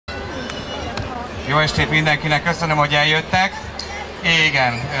Jó estét mindenkinek, köszönöm, hogy eljöttek.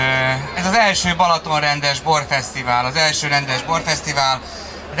 Igen, ez az első Balatonrendes borfesztivál, az első rendes borfesztivál.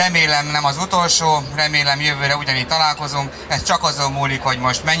 Remélem nem az utolsó, remélem jövőre ugyanígy találkozunk. Ez csak azon múlik, hogy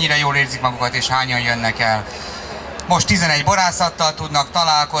most mennyire jól érzik magukat és hányan jönnek el. Most 11 borászattal tudnak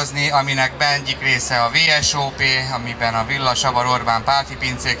találkozni, aminek egyik része a VSOP, amiben a Villa, Savar, Orbán párti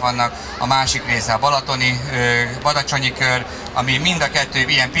pincék vannak, a másik része a balatoni, badacsonyi kör, ami mind a kettő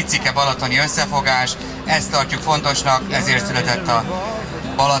ilyen picike balatoni összefogás. Ezt tartjuk fontosnak, ezért született a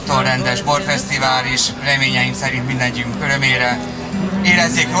Balatonrendes borfesztivál is, reményeim szerint mindegyünk örömére.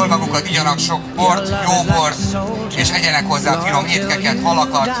 Érezzék jól magukat, igyanak sok bort, jó bort, és egyenek hozzá finom étkeket,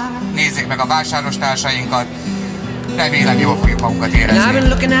 halakat, nézzék meg a vásárostársainkat. Remélem jól fogjuk magunkat érezni. I've been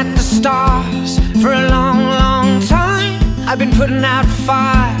looking at the stars for a long, long time. I've been putting out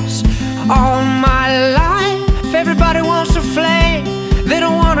fires all my life. Everybody wants to flame, they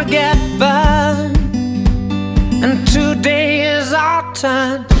don't want to get burned. And today is our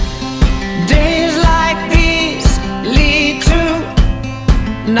turn. Days like these lead to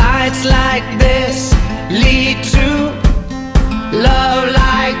nights like this, lead to love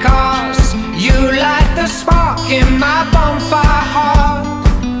like ours. You light the spark in my bonfire heart.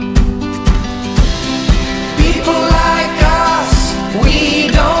 People like us, we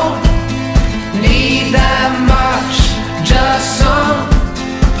don't need that much. Just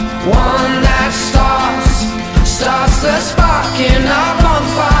someone that starts the spark in our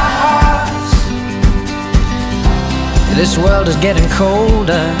bonfire hearts. This world is getting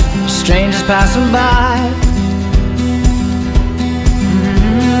colder, strangers passing by.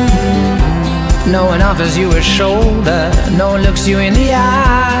 No one offers you a shoulder, no one looks you in the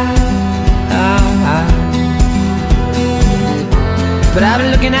eye. But I've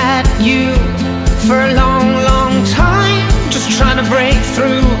been looking at you for a long, long time, just trying to break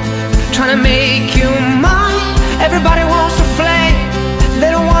through, trying to make you mine. Everybody wants to flame, they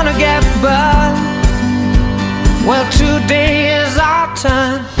don't want to get burned. Well, today is our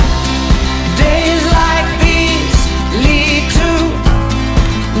turn. Days like these lead to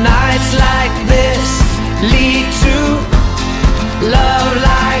nights like this, lead to love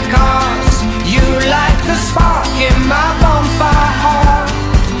like ours. You light the spark in my bonfire heart.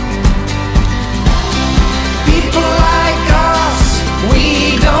 People like us, we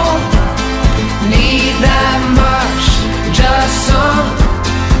don't need that much. Just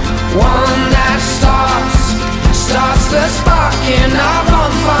someone that starts the spark in our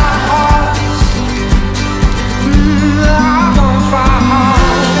bonfire hearts. Our bonfire hearts.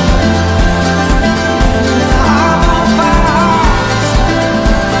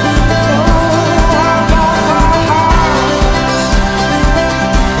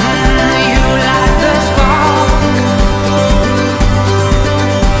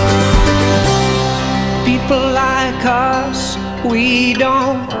 We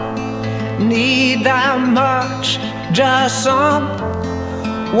don't need that much. Just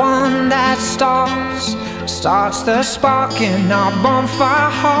someone that starts the spark in our bonfire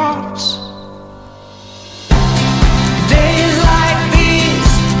hearts. Days like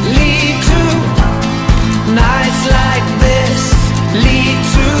these lead to nights like this, lead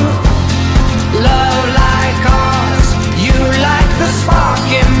to love like ours. You light the spark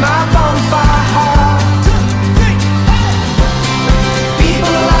in my bonfire heart.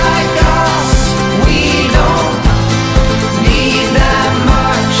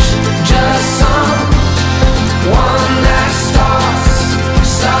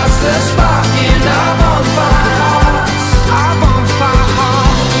 The spark in our